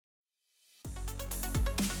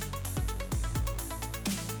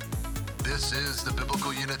This is the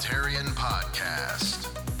Biblical Unitarian Podcast.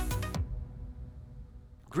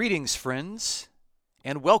 Greetings, friends,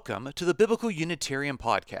 and welcome to the Biblical Unitarian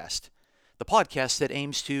Podcast, the podcast that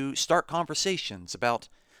aims to start conversations about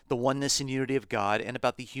the oneness and unity of God and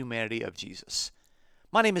about the humanity of Jesus.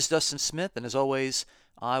 My name is Dustin Smith, and as always,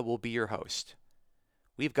 I will be your host.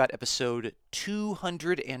 We've got episode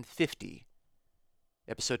 250,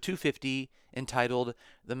 entitled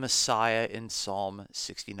The Messiah in Psalm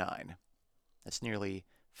 69. That's nearly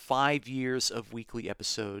 5 years of weekly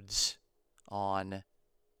episodes on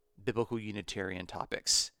biblical Unitarian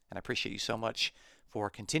topics. And I appreciate you so much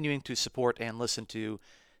for continuing to support and listen to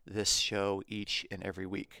this show each and every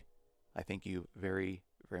week. I thank you very,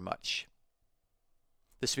 very much.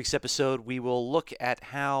 This week's episode, we will look at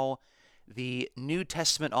how the New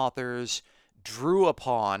Testament authors drew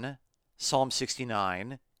upon Psalm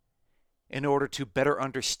 69 in order to better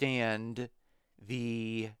understand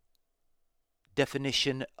the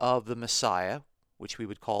definition of the Messiah, which we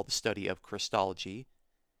would call the study of Christology,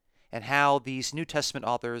 and how these New Testament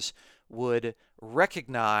authors would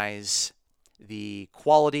recognize the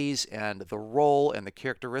qualities and the role and the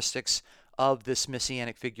characteristics of this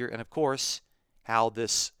messianic figure, and of course, how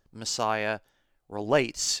this Messiah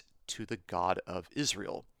relates to the God of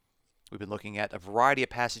Israel. We've been looking at a variety of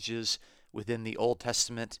passages within the Old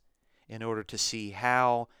Testament in order to see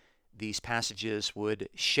how these passages would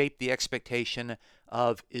shape the expectation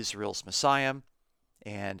of Israel's Messiah.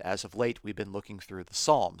 And as of late, we've been looking through the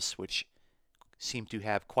Psalms, which seem to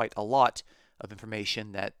have quite a lot of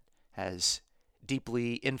information that has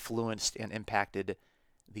deeply influenced and impacted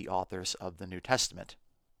the authors of the New Testament.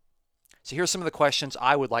 So here's some of the questions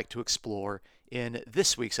I would like to explore in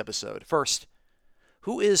this week's episode. First,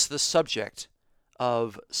 who is the subject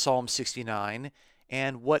of Psalm 69,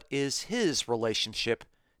 and what is his relationship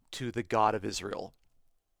to the God of Israel?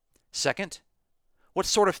 Second, what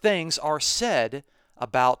sort of things are said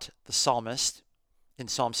about the psalmist in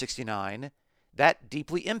Psalm 69 that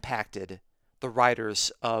deeply impacted the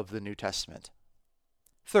writers of the New Testament?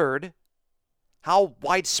 Third, how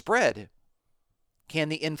widespread can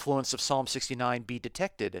the influence of Psalm 69 be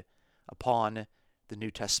detected upon the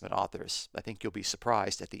New Testament authors? I think you'll be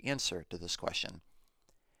surprised at the answer to this question.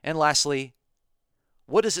 And lastly,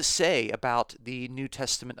 what does it say about the New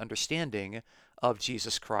Testament understanding of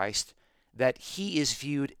Jesus Christ that he is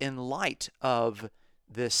viewed in light of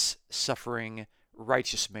this suffering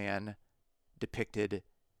righteous man depicted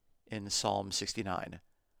in Psalm 69?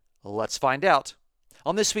 Let's find out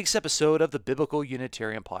on this week's episode of the Biblical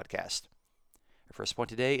Unitarian Podcast. Our first point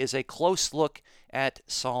today is a close look at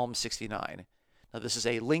Psalm 69. Now, this is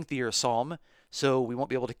a lengthier psalm, so we won't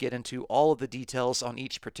be able to get into all of the details on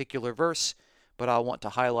each particular verse, but I want to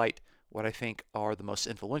highlight what I think are the most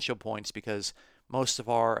influential points because most of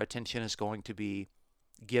our attention is going to be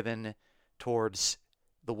given towards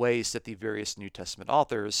the ways that the various New Testament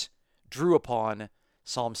authors drew upon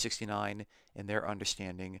Psalm 69 in their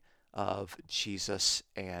understanding of Jesus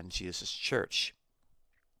and Jesus' church.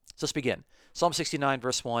 So let's begin. Psalm 69,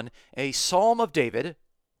 verse 1, a psalm of David,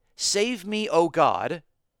 "Save me, O God,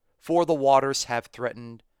 for the waters have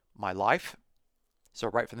threatened my life." So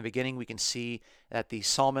right from the beginning, we can see that the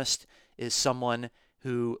psalmist is someone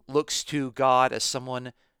who looks to God as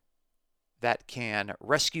someone that can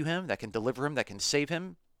rescue him, that can deliver him, that can save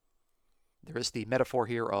him. There is the metaphor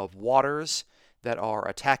here of waters that are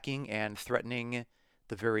attacking and threatening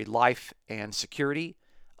the very life and security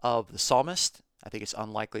of the psalmist. I think it's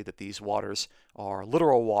unlikely that these waters are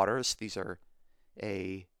literal waters. These are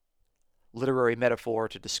a literary metaphor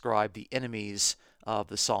to describe the enemies of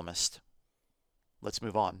the psalmist. Let's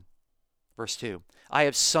move on. Verse 2. I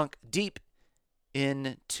have sunk deep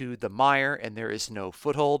into the mire, and there is no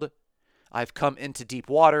foothold. I've come into deep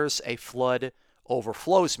waters, a flood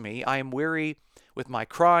overflows me. I am weary with my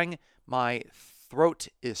crying. My throat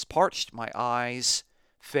is parched. My eyes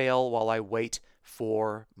fail while I wait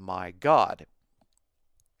for my God.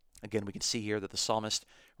 Again, we can see here that the psalmist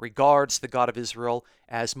regards the God of Israel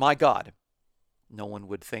as my God. No one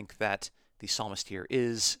would think that the psalmist here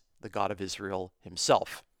is the God of Israel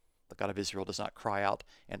himself. The God of Israel does not cry out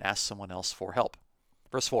and ask someone else for help.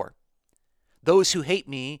 Verse 4. Those who hate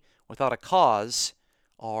me without a cause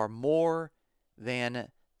are more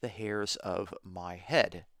than the hairs of my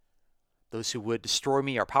head. Those who would destroy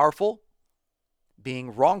me are powerful,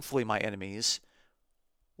 being wrongfully my enemies.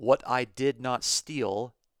 What I did not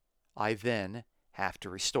steal, I then have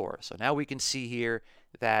to restore. So now we can see here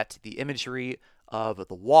that the imagery of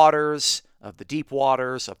the waters, of the deep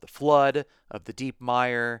waters, of the flood, of the deep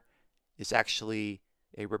mire, is actually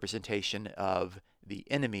a representation of the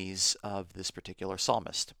enemies of this particular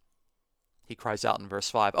psalmist. He cries out in verse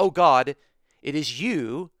 5, "O God, it is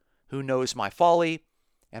you who knows my folly,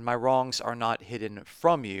 and my wrongs are not hidden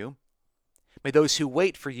from you. May those who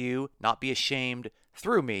wait for you not be ashamed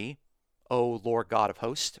through me, O Lord God of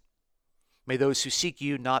hosts. May those who seek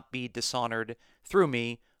you not be dishonored through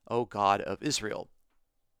me, O God of Israel.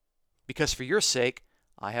 Because for your sake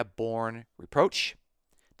I have borne reproach.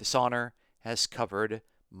 Dishonor has covered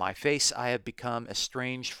my face. I have become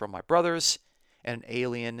estranged from my brothers and an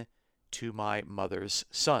alien to my mother's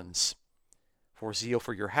sons. For zeal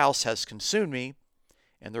for your house has consumed me,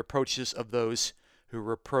 and the reproaches of those who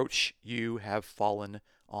reproach you have fallen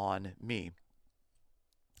on me."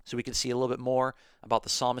 So we can see a little bit more about the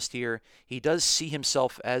psalmist here. He does see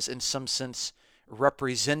himself as, in some sense,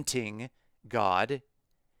 representing God.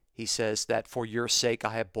 He says that for your sake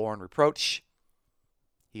I have borne reproach.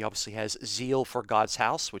 He obviously has zeal for God's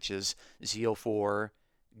house, which is zeal for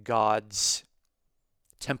God's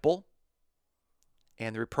temple.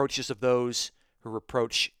 And the reproaches of those who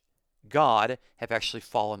reproach God have actually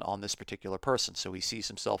fallen on this particular person. So he sees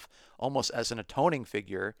himself almost as an atoning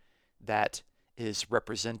figure that is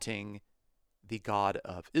representing the God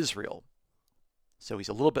of Israel. So he's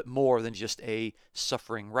a little bit more than just a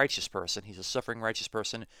suffering righteous person. He's a suffering righteous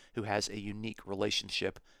person who has a unique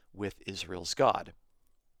relationship with Israel's God.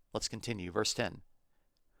 Let's continue. Verse 10.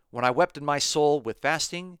 When I wept in my soul with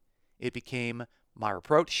fasting, it became my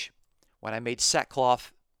reproach. When I made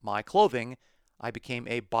sackcloth my clothing, I became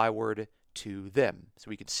a byword to them. So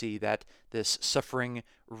we can see that this suffering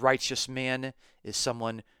righteous man is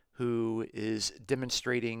someone who is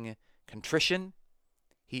demonstrating contrition.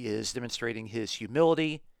 He is demonstrating his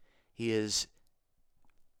humility. He is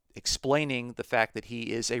explaining the fact that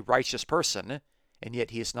he is a righteous person, and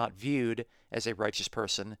yet he is not viewed as a righteous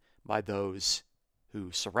person by those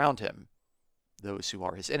who surround him, those who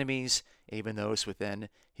are his enemies, even those within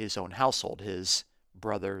his own household, his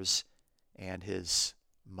brothers and his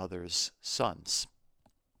mother's sons.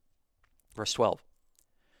 Verse 12.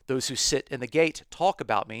 Those who sit in the gate talk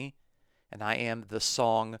about me, and I am the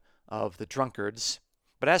song of the drunkards.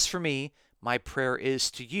 But as for me, my prayer is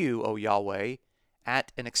to you, O Yahweh,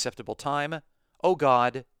 at an acceptable time. O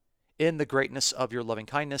God, in the greatness of your loving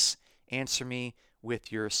kindness, answer me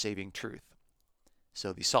with your saving truth.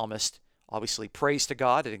 So the psalmist obviously prays to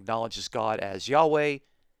God and acknowledges God as Yahweh,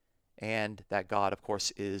 and that God, of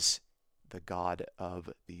course, is the God of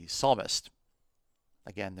the psalmist.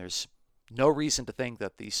 Again, there's no reason to think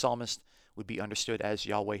that the psalmist would be understood as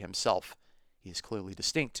Yahweh himself. He is clearly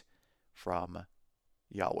distinct from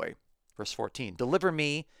Yahweh. Verse 14, deliver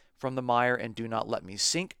me from the mire and do not let me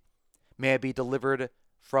sink. May I be delivered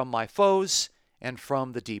from my foes and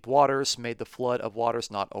from the deep waters. May the flood of waters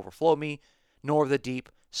not overflow me, nor the deep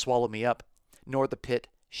swallow me up, nor the pit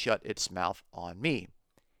shut its mouth on me.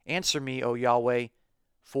 Answer me, O Yahweh,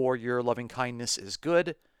 for your loving kindness is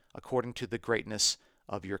good. According to the greatness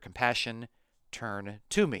of your compassion, turn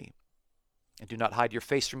to me. And do not hide your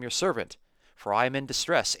face from your servant, for I am in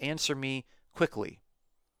distress. Answer me quickly.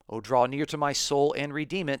 O draw near to my soul and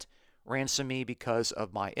redeem it. Ransom me because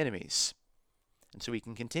of my enemies. And so we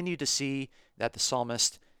can continue to see that the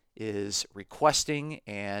psalmist is requesting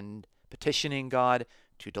and petitioning God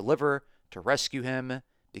to deliver, to rescue him,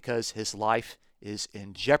 because his life is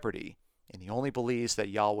in jeopardy. And he only believes that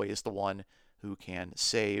Yahweh is the one who can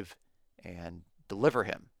save and deliver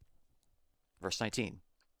him. Verse 19.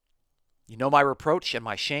 You know my reproach and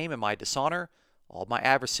my shame and my dishonor. All my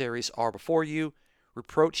adversaries are before you.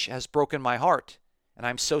 Reproach has broken my heart, and I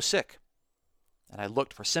am so sick. And I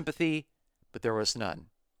looked for sympathy, but there was none,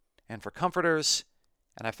 and for comforters,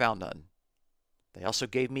 and I found none. They also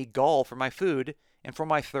gave me gall for my food, and for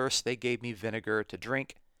my thirst they gave me vinegar to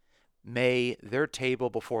drink. May their table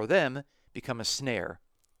before them become a snare,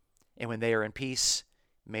 and when they are in peace,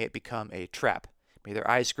 may it become a trap. May their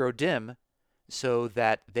eyes grow dim, so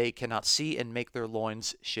that they cannot see, and make their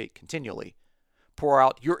loins shake continually. Pour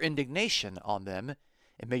out your indignation on them,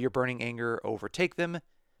 and may your burning anger overtake them.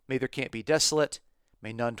 May their camp be desolate,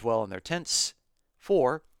 may none dwell in their tents.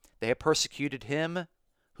 For they have persecuted him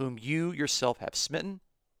whom you yourself have smitten,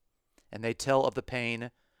 and they tell of the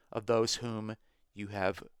pain of those whom you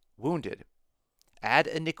have wounded. Add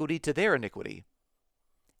iniquity to their iniquity,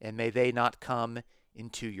 and may they not come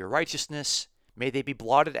into your righteousness. May they be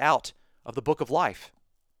blotted out of the book of life,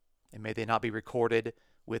 and may they not be recorded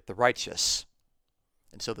with the righteous.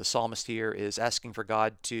 And so the psalmist here is asking for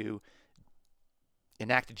God to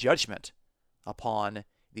enact judgment upon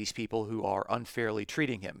these people who are unfairly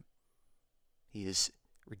treating him. He is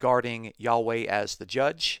regarding Yahweh as the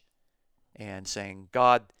judge and saying,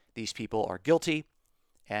 God, these people are guilty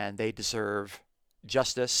and they deserve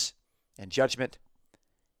justice, and judgment,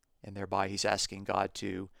 and thereby he's asking God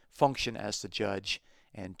to function as the judge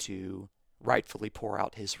and to rightfully pour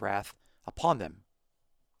out his wrath upon them.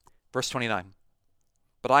 Verse 29,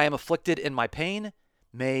 "But I am afflicted in my pain.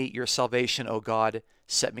 May your salvation, O God,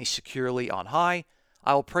 set me securely on high.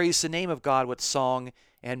 I will praise the name of God with song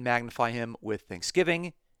and magnify him with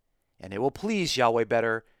thanksgiving. And it will please Yahweh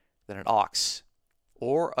better than an ox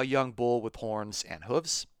or a young bull with horns and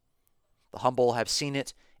hooves. The humble have seen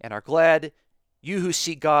it and are glad. You who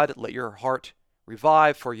seek God, let your heart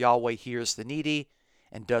revive, for Yahweh hears the needy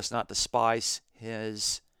and does not despise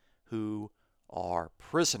his who are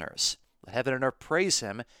prisoners. Let heaven and earth praise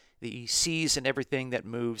him, the seas and everything that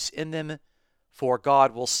moves in them. For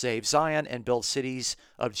God will save Zion and build cities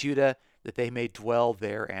of Judah, that they may dwell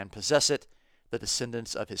there and possess it. The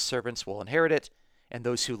descendants of his servants will inherit it, and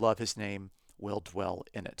those who love his name will dwell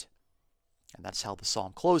in it." And that's how the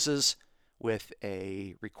psalm closes, with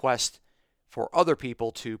a request for other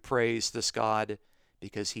people to praise this God,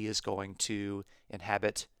 because he is going to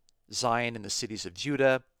inhabit Zion and the cities of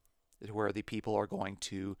Judah, where the people are going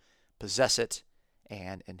to possess it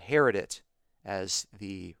and inherit it as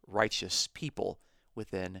the righteous people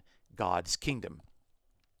within God's kingdom.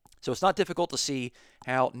 So it's not difficult to see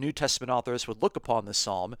how New Testament authors would look upon this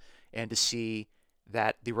psalm and to see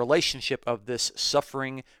that the relationship of this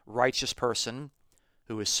suffering, righteous person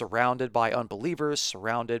who is surrounded by unbelievers,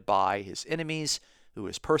 surrounded by his enemies, who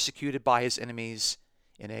is persecuted by his enemies,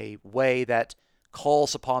 in a way that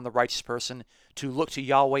calls upon the righteous person to look to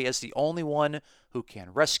Yahweh as the only one who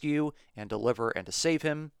can rescue and deliver and to save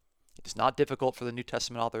him. It is not difficult for the New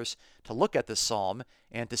Testament authors to look at this psalm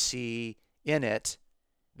and to see in it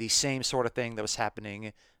the same sort of thing that was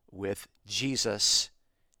happening with Jesus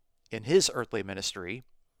in his earthly ministry,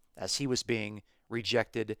 as he was being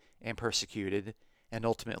rejected and persecuted, and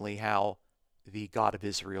ultimately how the God of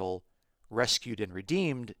Israel rescued and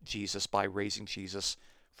redeemed Jesus by raising Jesus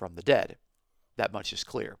from the dead. That much is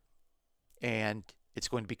clear. And it's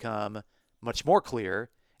going to become much more clear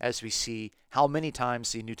as we see how many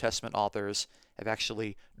times the New Testament authors have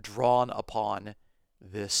actually drawn upon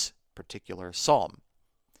this particular psalm.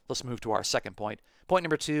 Let's move to our second point. Point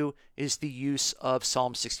number 2 is the use of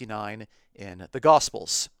Psalm 69 in the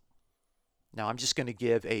Gospels. Now, I'm just going to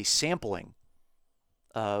give a sampling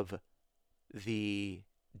of the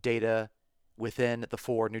data within the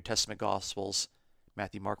 4 New Testament Gospels,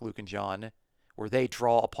 Matthew, Mark, Luke, and John, where they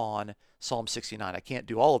draw upon Psalm 69. I can't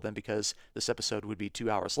do all of them because this episode would be 2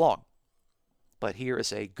 hours long. But here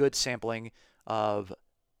is a good sampling of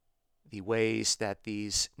the ways that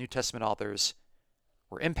these New Testament authors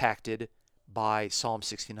were impacted by Psalm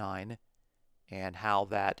 69 and how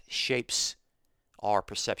that shapes our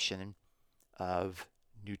perception of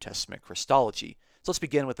New Testament Christology. So let's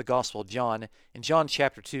begin with the Gospel of John. In John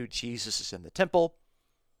chapter 2, Jesus is in the temple,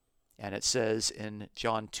 and it says in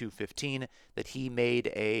John 2:15 that he made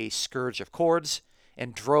a scourge of cords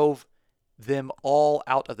and drove them all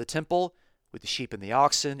out of the temple with the sheep and the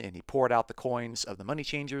oxen, and he poured out the coins of the money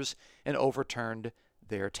changers and overturned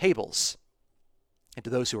their tables. And to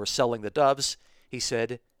those who were selling the doves, he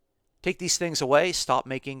said, "Take these things away, stop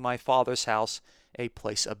making my Father's house a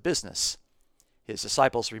place of business." His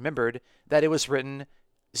disciples remembered that it was written,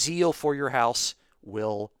 "Zeal for your house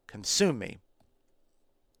will consume me."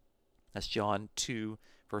 That's John 2,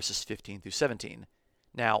 verses 15 through 17.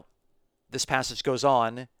 Now, this passage goes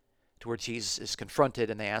on to where Jesus is confronted,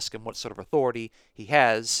 and they ask him what sort of authority he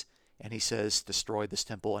has, and he says, "Destroy this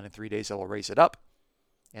temple, and in 3 days I will raise it up."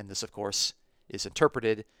 And this, of course, is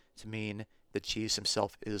interpreted to mean that Jesus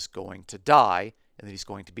himself is going to die and that he's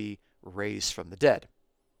going to be raised from the dead.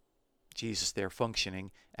 Jesus there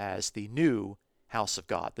functioning as the new house of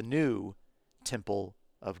God, the new temple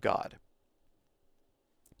of God.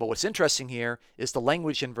 But what's interesting here is the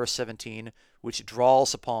language in verse 17, which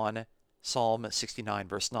draws upon Psalm 69,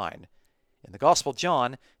 verse 9. In the Gospel of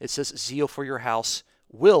John, it says, "Zeal for your house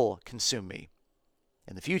will consume me,"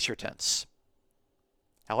 in the future tense.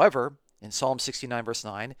 However, in Psalm 69, verse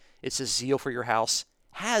 9, it says, "Zeal for your house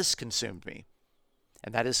has consumed me."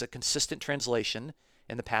 And that is a consistent translation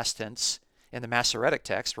in the past tense, in the Masoretic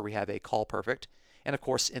text, where we have a call perfect, and of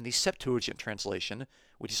course in the Septuagint translation,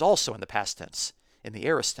 which is also in the past tense, in the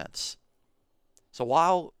aorist tense. So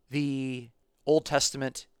while the Old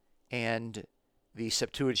Testament and the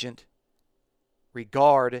Septuagint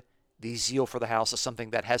regard the zeal for the house as something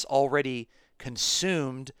that has already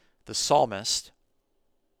consumed the psalmist,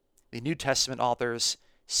 the New Testament authors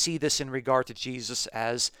see this in regard to Jesus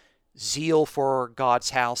as zeal for God's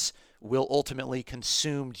house will ultimately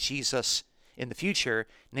consume Jesus in the future,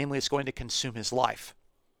 namely it's going to consume his life.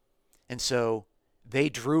 And so they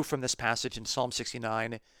drew from this passage in Psalm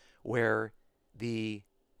 69, where the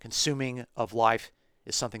consuming of life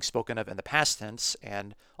is something spoken of in the past tense,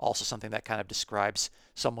 and also something that kind of describes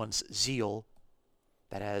someone's zeal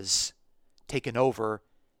that has taken over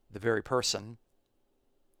the very person,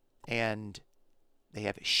 and they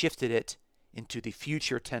have shifted it into the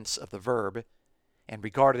future tense of the verb and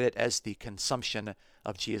regarded it as the consumption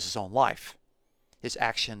of Jesus' own life. His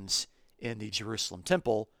actions in the Jerusalem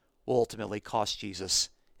temple will ultimately cost Jesus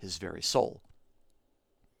his very soul.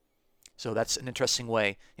 So that's an interesting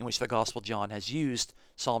way in which the Gospel of John has used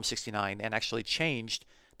Psalm 69 and actually changed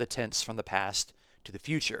the tense from the past to the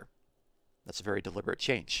future. That's a very deliberate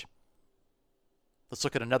change. Let's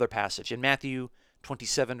look at another passage. In Matthew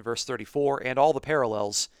 27, verse 34, and all the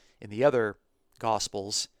parallels in the other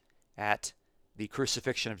Gospels at the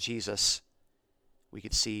crucifixion of Jesus, we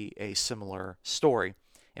could see a similar story.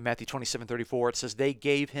 In Matthew 27:34, it says, "They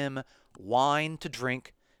gave him wine to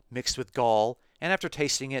drink mixed with gall, and after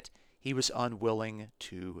tasting it, he was unwilling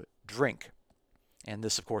to drink." And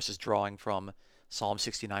this, of course, is drawing from Psalm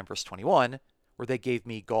 69, verse 21, where they gave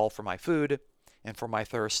me gall for my food, and for my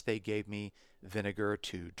thirst they gave me vinegar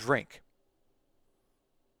to drink.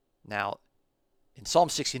 Now, in Psalm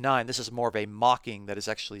 69, this is more of a mocking that is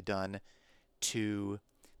actually done to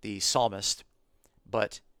the psalmist,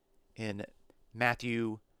 but in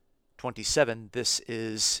Matthew 27, this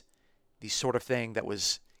is the sort of thing that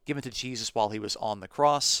was given to Jesus while he was on the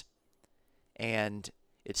cross, and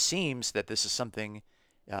it seems that this is something,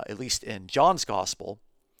 at least in John's Gospel,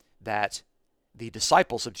 that the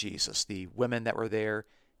disciples of Jesus, the women that were there,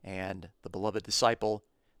 and the beloved disciple,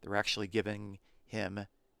 they're actually giving him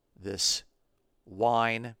this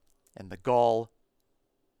wine and the gall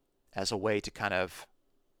as a way to kind of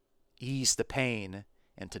ease the pain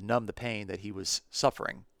and to numb the pain that he was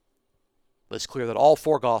suffering. But it's clear that all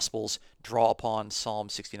four Gospels draw upon Psalm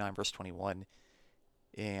 69, verse 21,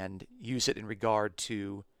 and use it in regard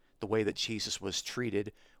to the way that Jesus was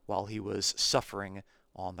treated while he was suffering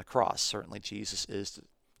on the cross. Certainly Jesus is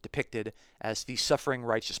depicted as the suffering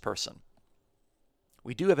righteous person.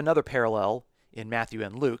 We do have another parallel in Matthew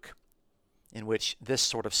and Luke in which this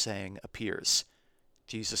sort of saying appears.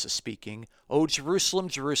 Jesus is speaking, "O Jerusalem,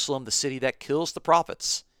 Jerusalem, the city that kills the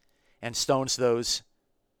prophets and stones those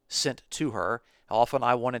sent to her. How often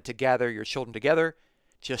I wanted to gather your children together,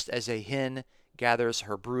 just as a hen gathers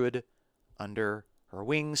her brood under her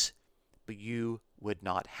wings, but you would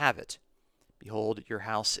not have it. Behold, your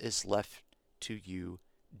house is left to you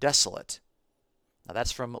desolate." Now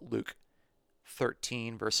that's from Luke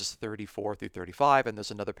 13, verses 34 through 35, and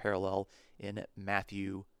there's another parallel in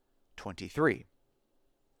Matthew 23.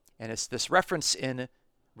 And it's this reference in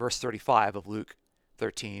verse 35 of Luke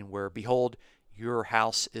 13 where, "Behold, your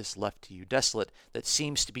house is left to you desolate," that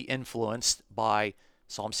seems to be influenced by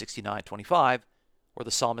Psalm 69:25, where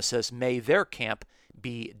the psalmist says, "May their camp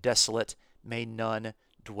be desolate, may none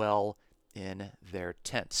dwell in their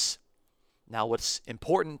tents." Now, what's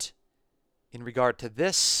important in regard to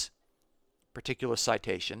this particular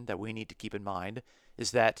citation that we need to keep in mind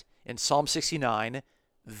is that in Psalm 69,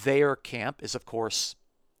 their camp is, of course,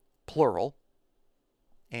 plural.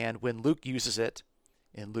 And when Luke uses it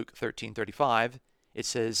in Luke 13:35, it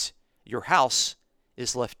says, "Your house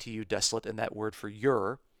is left to you desolate," and that word for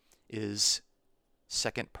your is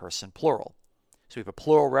second person plural. So we have a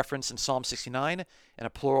plural reference in Psalm 69 and a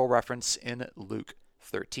plural reference in Luke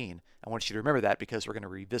 13. I want you to remember that because we're going to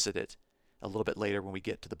revisit it a little bit later when we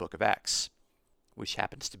get to the book of Acts, which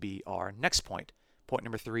happens to be our next point. Point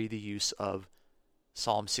number 3, the use of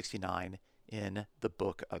Psalm 69 in the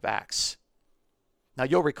book of Acts. Now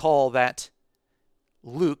you'll recall that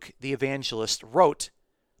Luke, the evangelist, wrote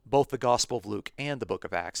both the Gospel of Luke and the book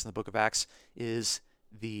of Acts. And the book of Acts is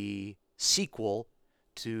the sequel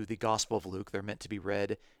to the Gospel of Luke. They're meant to be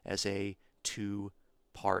read as a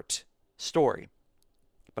two-part story.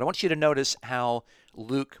 But I want you to notice how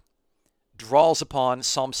Luke draws upon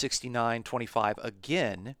Psalm 69:25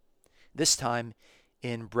 again, this time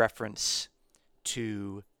in reference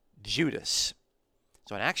to Judas.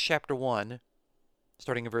 So in Acts chapter 1,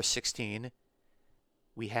 starting in verse 16,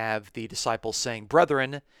 we have the disciples saying,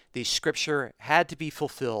 "Brethren, the scripture had to be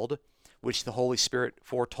fulfilled, which the Holy Spirit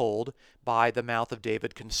foretold by the mouth of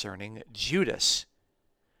David concerning Judas,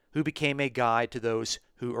 who became a guide to those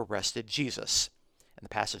who arrested Jesus." And the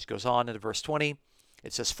passage goes on into verse 20.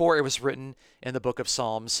 It says, "For it was written in the book of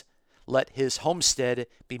Psalms, let his homestead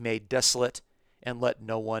be made desolate, and let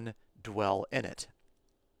no one dwell in it."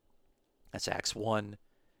 That's Acts 1,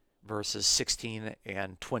 verses 16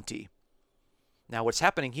 and 20. Now what's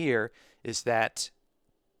happening here is that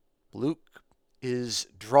Luke is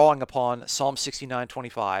drawing upon Psalm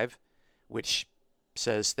 69:25, which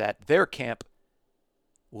says that their camp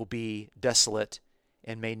will be desolate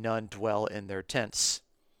and may none dwell in their tents.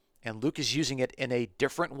 And Luke is using it in a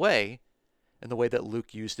different way than the way that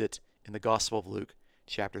Luke used it in the Gospel of Luke,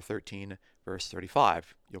 chapter 13, verse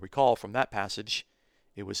 35. You'll recall from that passage,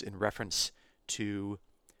 it was in reference to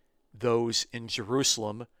those in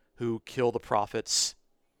Jerusalem who kill the prophets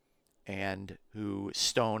and who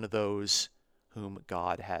stone those whom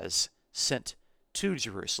God has sent to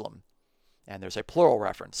Jerusalem. And there's a plural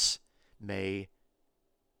reference. May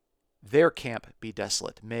their camp be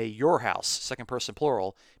desolate. May your house, second person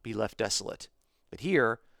plural, be left desolate. But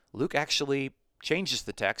here, Luke actually changes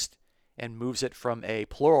the text and moves it from a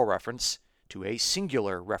plural reference to a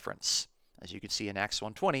singular reference. As you can see in Acts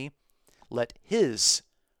 1:20, let his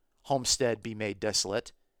homestead be made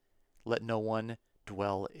desolate, let no one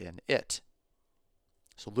dwell in it.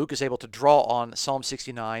 So Luke is able to draw on Psalm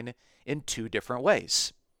 69 in two different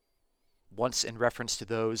ways. Once in reference to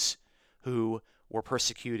those who were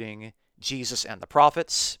persecuting Jesus and the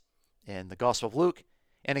prophets in the Gospel of Luke,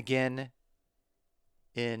 and again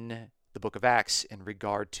in the book of Acts in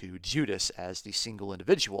regard to Judas as the single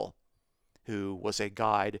individual who was a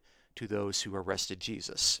guide to those who arrested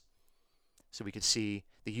Jesus. So we can see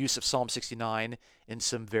the use of Psalm 69 in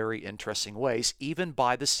some very interesting ways, even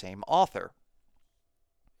by the same author.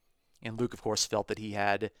 And Luke, of course, felt that he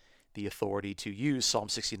had the authority to use Psalm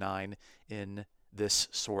 69 in this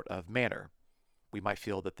sort of manner. We might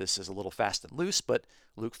feel that this is a little fast and loose, but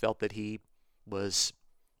Luke felt that he was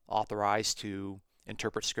authorized to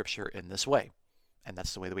interpret Scripture in this way, and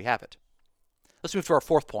that's the way that we have it. Let's move to our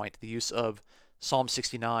fourth point, the use of Psalm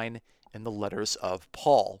 69 in the letters of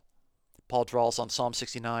Paul. Paul draws on Psalm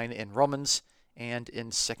 69 in Romans and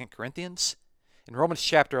in 2 Corinthians. In Romans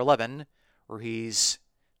chapter 11, where he's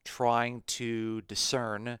trying to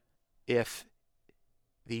discern if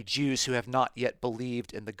the Jews who have not yet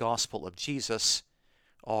believed in the gospel of Jesus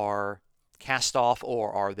are cast off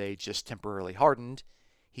or are they just temporarily hardened,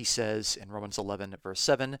 he says in Romans 11, verse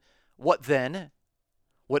 7, "What then?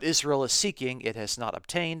 What Israel is seeking, it has not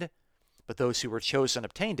obtained, but those who were chosen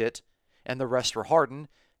obtained it, and the rest were hardened,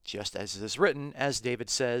 just as it is written, as David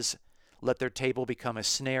says, let their table become a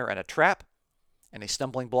snare and a trap, and a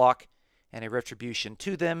stumbling block, and a retribution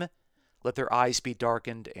to them. Let their eyes be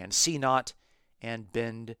darkened and see not, and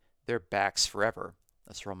bend their backs forever."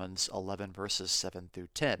 That's Romans 11, verses 7 through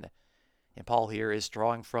 10. And Paul here is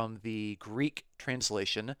drawing from the Greek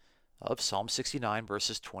translation of Psalm 69,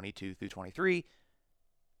 verses 22 through 23,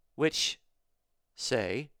 which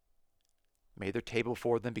say, "May their table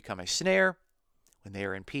before them become a snare. When they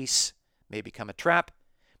are in peace, may become a trap.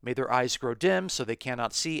 May their eyes grow dim so they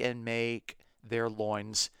cannot see, and make their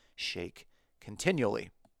loins shake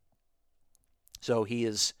continually." So he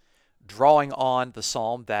is drawing on the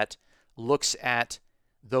psalm that looks at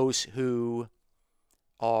those who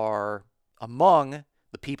are among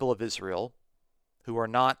the people of Israel who are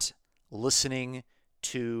not listening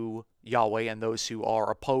to Yahweh and those who are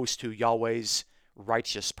opposed to Yahweh's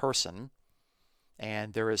righteous person.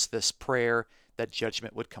 And there is this prayer that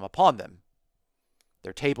judgment would come upon them.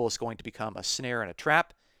 Their table is going to become a snare and a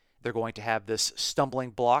trap. They're going to have this stumbling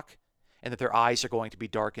block, and that their eyes are going to be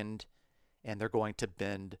darkened, and they're going to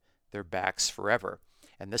bend their backs forever.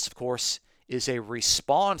 And this, of course, is a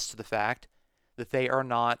response to the fact that they are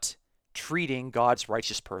not treating God's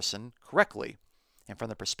righteous person correctly. And from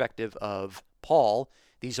the perspective of Paul,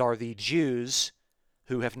 these are the Jews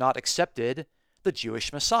who have not accepted the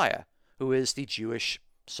Jewish Messiah, who is the Jewish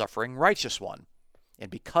suffering righteous one.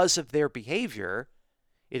 And because of their behavior,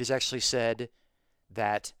 it is actually said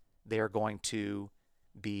that they are going to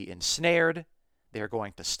be ensnared, they are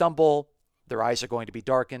going to stumble, their eyes are going to be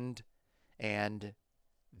darkened, and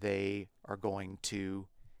they are going to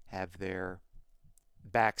have their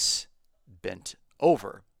backs bent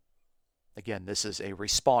over. Again, this is a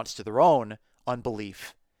response to their own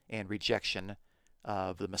unbelief and rejection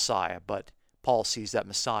of the Messiah. But Paul sees that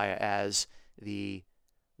Messiah as the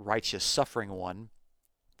righteous suffering one,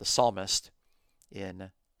 the psalmist,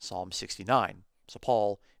 in Psalm 69. So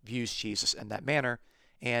Paul views Jesus in that manner,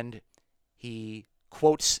 and he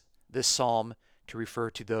quotes this psalm to refer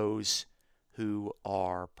to those who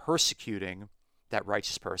are persecuting that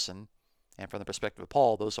righteous person. And from the perspective of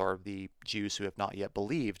Paul, those are the Jews who have not yet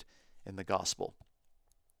believed in the gospel.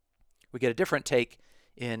 We get a different take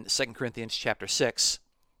in 2 Corinthians chapter 6.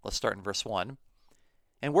 Let's start in verse 1.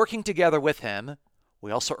 "And working together with him,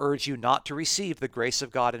 we also urge you not to receive the grace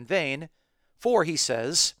of God in vain. For, he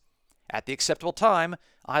says, at the acceptable time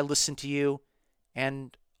I listened to you,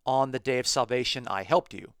 and on the day of salvation I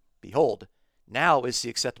helped you. Behold, Now is the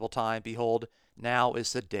acceptable time. Behold, now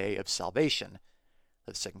is the day of salvation.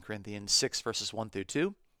 That's 2 Corinthians 6, verses 1 through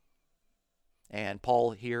 2. And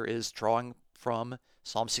Paul here is drawing from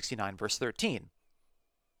Psalm 69, verse 13,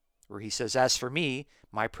 where he says, As for me,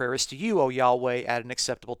 my prayer is to you, O Yahweh, at an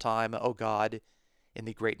acceptable time, O God, in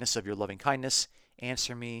the greatness of your loving kindness,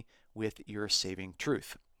 answer me with your saving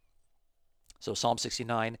truth. So Psalm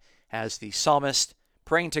 69 has the psalmist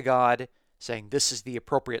praying to God, saying, this is the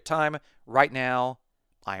appropriate time. Right now,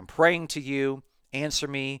 I am praying to you. Answer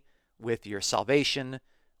me with your salvation,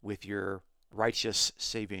 with your righteous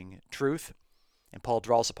saving truth. And Paul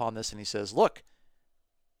draws upon this and he says, look,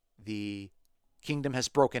 the kingdom has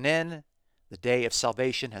broken in. The day of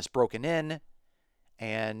salvation has broken in.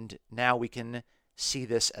 And now we can see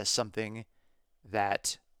this as something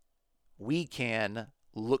that we can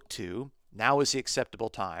look to. Now is the acceptable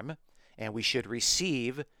time, and we should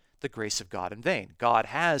receive the grace of God in vain. God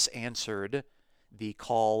has answered the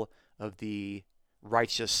call of the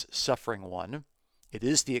righteous suffering one. It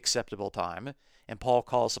is the acceptable time, and Paul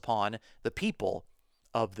calls upon the people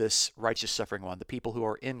of this righteous suffering one, the people who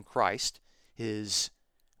are in Christ, his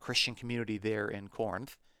Christian community there in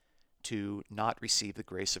Corinth, to not receive the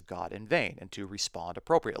grace of God in vain and to respond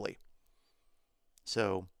appropriately.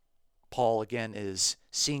 So Paul again is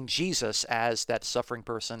seeing Jesus as that suffering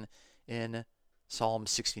person in Psalm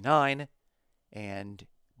 69, and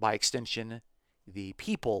by extension, the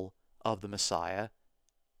people of the Messiah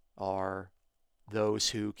are those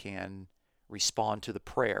who can respond to the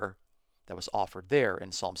prayer that was offered there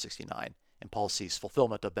in Psalm 69. And Paul sees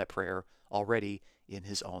fulfillment of that prayer already in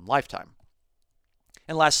his own lifetime.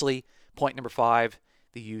 And lastly, point number 5,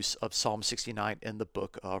 the use of Psalm 69 in the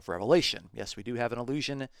book of Revelation. Yes, we do have an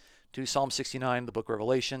allusion to Psalm 69, the book of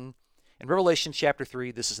Revelation. In Revelation chapter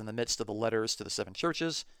 3, this is in the midst of the letters to the 7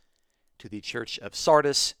 churches. To the church of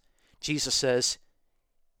Sardis, Jesus says,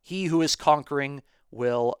 He who is conquering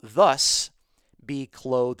will thus be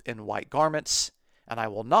clothed in white garments, and I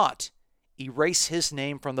will not erase his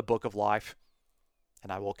name from the book of life,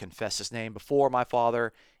 and I will confess his name before my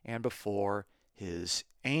Father and before his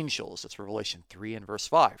angels. That's Revelation 3 and verse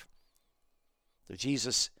 5. So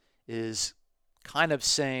Jesus is kind of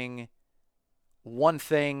saying one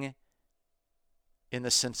thing in the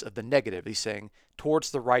sense of the negative. He's saying towards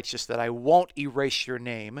the righteous that I won't erase your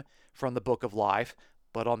name from the book of life,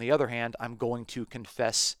 but on the other hand, I'm going to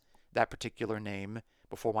confess that particular name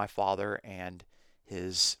before my Father and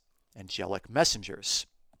his angelic messengers.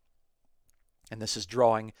 And this is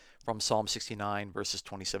drawing from Psalm 69, verses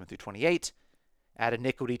 27 through 28. Add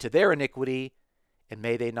iniquity to their iniquity, and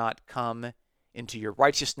may they not come into your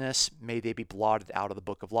righteousness. May they be blotted out of the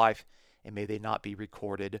book of life, and may they not be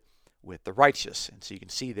recorded with the righteous. And so you can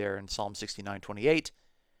see there in Psalm 69:28,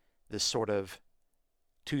 this sort of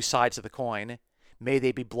two sides of the coin. May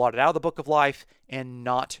they be blotted out of the book of life and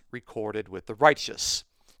not recorded with the righteous.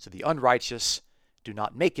 So the unrighteous do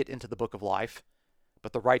not make it into the book of life,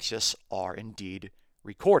 but the righteous are indeed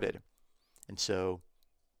recorded. And so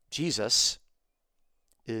Jesus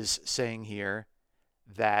is saying here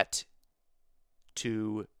that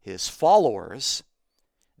to his followers,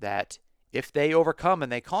 that if they overcome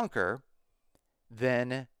and they conquer,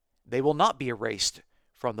 then they will not be erased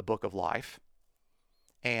from the book of life.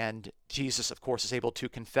 And Jesus, of course, is able to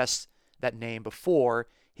confess that name before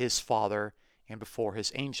his Father and before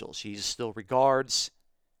his angels. Jesus still regards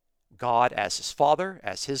God as his Father,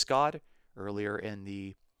 as his God. Earlier in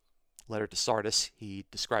the letter to Sardis, he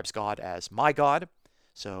describes God as my God.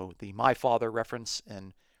 So the my Father reference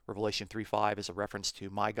in Revelation 3:5 is a reference to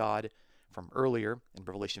my God from earlier in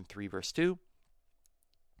Revelation 3 verse 2.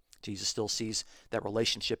 Jesus still sees that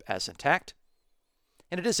relationship as intact.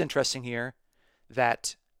 And it is interesting here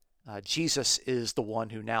that Jesus is the one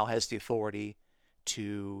who now has the authority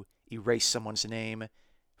to erase someone's name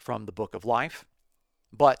from the book of life,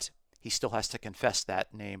 but he still has to confess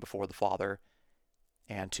that name before the Father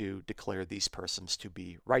and to declare these persons to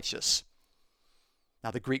be righteous.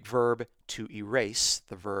 Now the Greek verb to erase,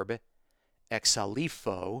 the verb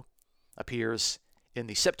exalipho, appears in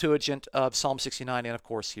the Septuagint of Psalm 69 and of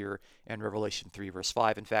course here in Revelation 3 verse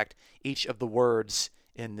 5. In fact, each of the words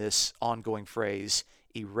in this ongoing phrase,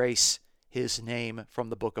 erase his name from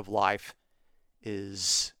the book of life,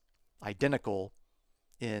 is identical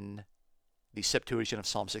in the Septuagint of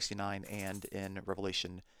Psalm 69 and in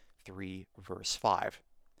Revelation 3 verse 5.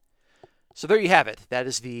 So there you have it. That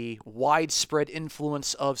is the widespread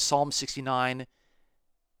influence of Psalm 69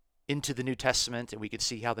 into the New Testament, and we can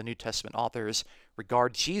see how the New Testament authors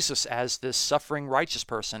regard Jesus as this suffering righteous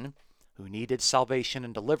person who needed salvation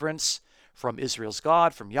and deliverance from Israel's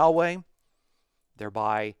God, from Yahweh,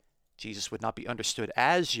 thereby Jesus would not be understood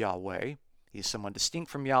as Yahweh. He is someone distinct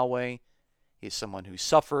from Yahweh. He is someone who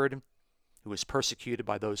suffered, who was persecuted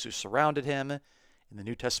by those who surrounded him. And the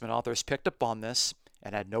New Testament authors picked up on this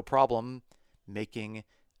and had no problem making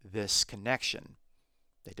this connection.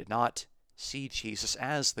 They did not see Jesus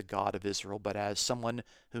as the God of Israel, but as someone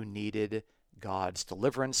who needed God's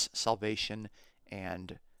deliverance, salvation,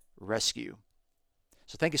 and rescue.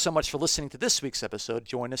 So thank you so much for listening to this week's episode.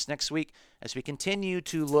 Join us next week as we continue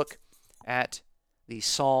to look at the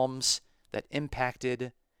Psalms that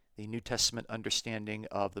impacted the New Testament understanding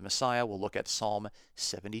of the Messiah. We'll look at Psalm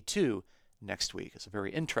 72 next week. It's a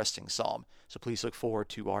very interesting psalm, so please look forward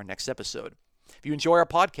to our next episode. If you enjoy our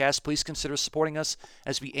podcast, please consider supporting us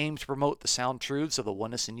as we aim to promote the sound truths of the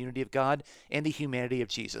oneness and unity of God and the humanity of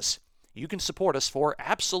Jesus. You can support us for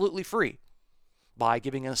absolutely free by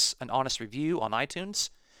giving us an honest review on iTunes,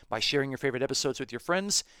 by sharing your favorite episodes with your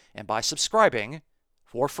friends, and by subscribing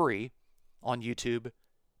for free on YouTube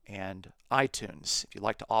and iTunes. If you'd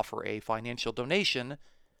like to offer a financial donation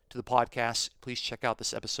to the podcast, please check out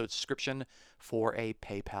this episode's description for a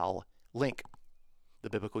PayPal link. The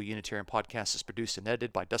Biblical Unitarian Podcast is produced and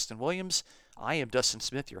edited by Dustin Williams. I am Dustin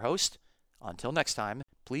Smith, your host. Until next time,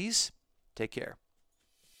 please take care.